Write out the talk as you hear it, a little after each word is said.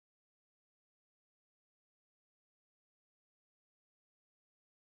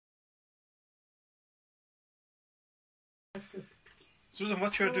Susan,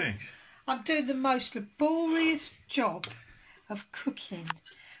 what you're doing? I'm doing the most laborious job of cooking.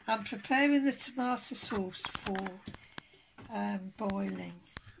 I'm preparing the tomato sauce for boiling.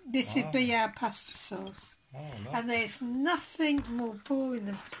 This would be our pasta sauce. And there's nothing more boring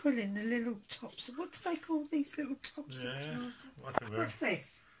than pulling the little tops. What do they call these little tops of tomato? Whatever. What's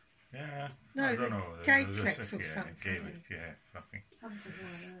this? Yeah. No, I don't know. Gaelic or something. Gaelic, yeah, something. Something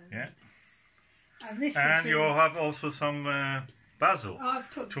like that. Yeah. And you have also some basil.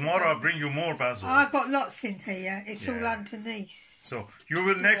 Tomorrow I'll bring you more basil. I've got lots in here. It's all underneath. So you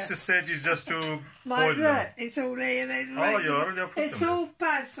will next stage is just to boil them. It's all here. You already put it's them all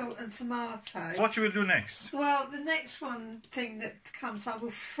basil and tomato. What you will do next? Well, the next thing that comes, I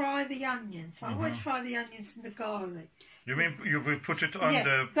will fry the onions. I always fry the onions and the garlic. You mean you will put it on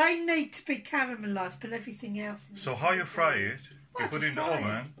the... They need to be caramelised, but everything else... So how you fry it? You put it in the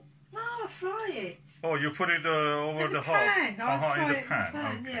oven? No, I fry it. Oh, you put it over the hot? In the pan.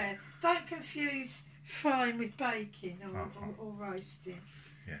 Okay. Yeah. Don't confuse frying with baking or roasting.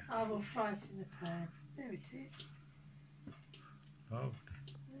 Yeah. I will fry it in the pan. There it is. Oh.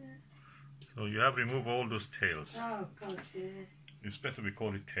 Yeah. So you have removed all those tails. Oh, God, yeah. It's better we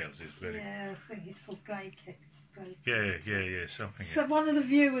call it tails. It's very... Yeah, I think it's for gaelic. Yeah, something. So one of the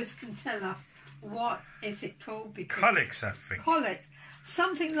viewers can tell us what is it called? Colics, I think. Colics.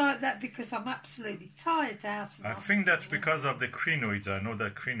 Something like that, because I'm absolutely tired out. I think that's because of the crinoids. I know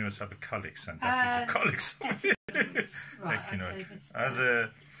that crinoids have a colics, and that is a colics. Right, okay,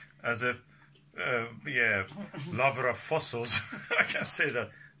 as a lover of fossils, I can say that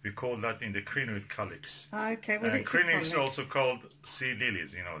we call that in the crinoid colics. Okay, well, it's crinoids is also called sea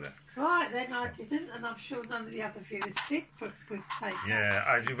lilies. You know that. Right, then I didn't, and I'm sure none of the other viewers did, but we'll take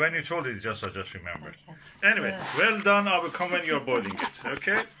that. When you told it, I just remembered. Okay. Anyway, well done. I will come when you're boiling it,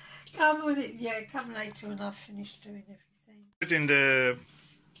 okay? Come later when I've finished doing everything. Put it in the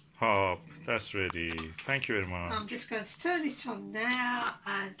hob. That's ready. Thank you very much. I'm just going to turn it on now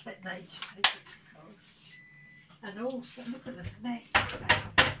and let nature take its course. And also, look at the mess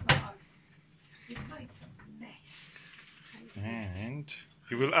It makes a mess. And...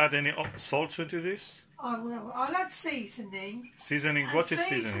 you will add any salt into this? I will. I'll add seasoning. Seasoning? What is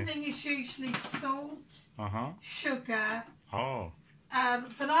seasoning? Seasoning is usually salt, sugar. Oh.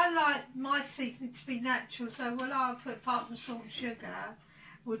 But I like my seasoning to be natural, so what I'll put apart from salt and sugar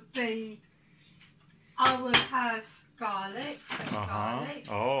would be, I will have garlic, garlic.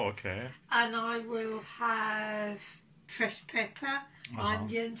 Oh, okay. And I will have fresh pepper,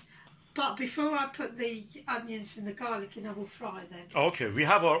 onions. But before I put the onions and the garlic in, I will fry them. Okay, we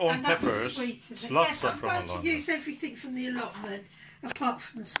have our own peppers. Lots of I'm going to use everything from the allotment, apart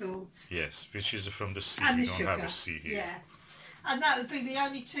from the salt. Yes, which is from the sea. And we the don't sugar. have a sea here. Yeah. And that would be the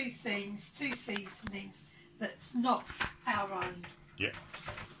only two seasonings that's not our own. Yeah.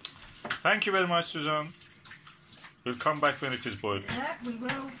 Thank you very much, Susan. We'll come back when it is boiled. Yeah, we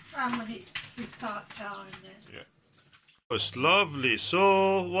will. And when we start charring it. Yeah. It's lovely.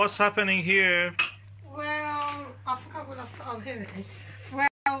 So, what's happening here? Well, I forgot what I've put. Oh, here it is.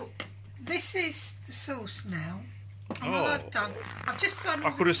 Well, this is the sauce now. And what I've done, I've just thrown.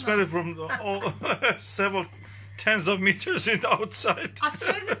 I could smell it from several tens of meters in the outside. I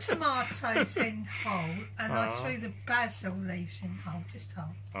threw the tomatoes in whole, and I threw the basil leaves in whole, just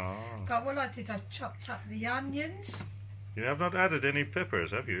whole. But what I did, I chopped up the onions. You have not added any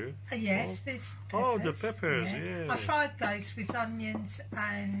peppers, have you? Yes, there's peppers. Oh, the peppers, yeah. I fried those with onions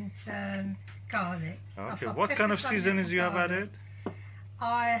and garlic. Okay, what kind of seasonings you have added?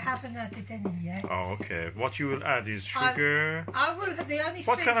 I haven't added any yet. Oh, okay. What you will add is sugar. I will. The only.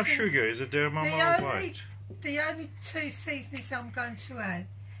 What kind of sugar? Is it Mama or white? The only two seasonings I'm going to add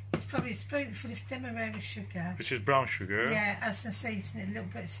is probably a spoonful of demerara sugar. Which is brown sugar. Yeah, as a seasoning, a little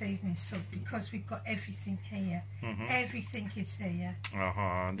bit of seasoning salt, because we've got everything here. Everything is here.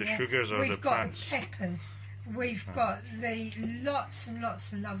 The sugars are the plants. We've got the peppers. We've got the lots and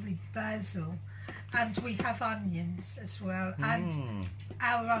lots of lovely basil. And we have onions as well, and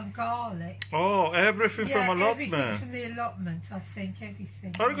our own garlic. Oh, everything from allotment. Everything from the allotment, I think,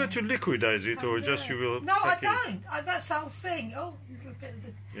 everything. Are you going to liquidize it, or just you will? No, I don't. That's the whole thing. Oh, a little bit of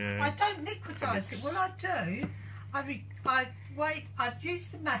the. Yeah. I don't liquidize it. What I do, I'd use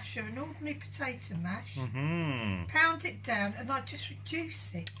the masher, an ordinary potato mash, pound it down, and I just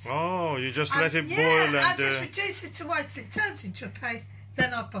reduce it. Oh, you just let it boil and. I just reduce it to wait till it turns into a paste.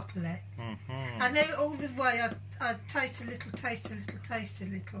 Then I bottle it. And then all the way I taste a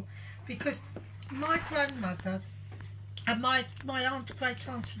little, because my grandmother and my aunt, great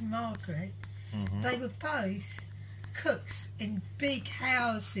auntie Margaret, they were both cooks in big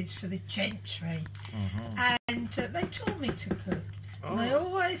houses for the gentry, and they taught me to cook. And they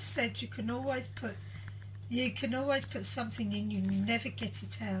always said you can always put something in, you never get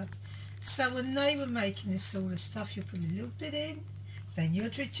it out. So when they were making this sort of stuff, you put a little bit in, then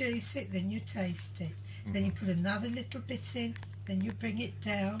you'd reduce it, then you taste it. Then you put another little bit in, then you bring it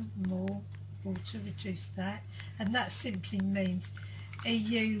down, more water, reduce that. And that simply means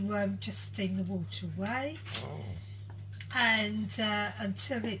you just steam the water away. And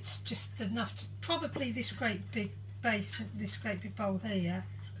until it's just enough to, probably this great big basin, this great big bowl here,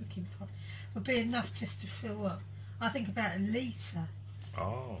 cooking pot, will be enough just to fill up, I think, about a litre.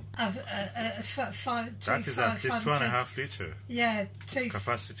 Of that is at least 2.5 litre. Yeah,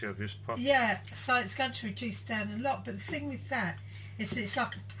 capacity of this pot. Yeah, so it's going to reduce down a lot. But the thing with that is that it's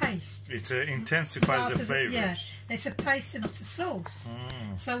like a paste. It intensifies the flavours. Yeah, it's a paste and not a sauce.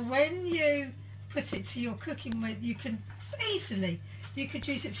 So when you put it to your cooking with, you can easily. You could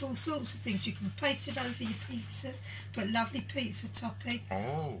use it for all sorts of things. You can paste it over your pizzas, put lovely pizza topping,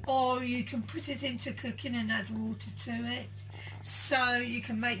 or you can put it into cooking and add water to it. So you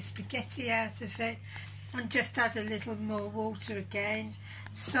can make spaghetti out of it and just add a little more water again.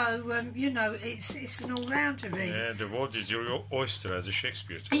 So, you know, it's an all-rounder really. Yeah, the world is your oyster, as a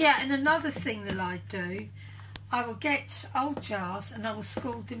Shakespeare. Yeah, and another thing that I do, I will get old jars and I will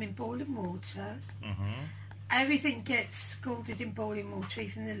scald them in boiling water. Everything gets scalded in boiling water,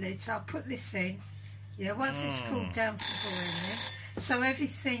 even the lids. I'll put this in, once it's cooled down for boiling, so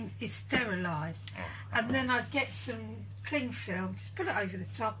everything is sterilised. And then I get some cling film, just put it over the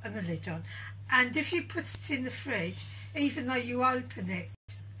top and the lid on. And if you put it in the fridge, even though you open it,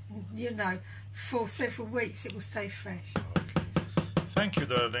 for several weeks, it will stay fresh. Thank you,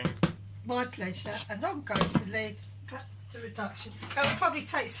 darling. My pleasure. And on goes the lid. To reduction. It will probably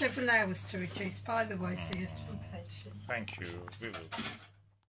take several hours to reduce, by the way, so you have to be patient. Thank you. We will.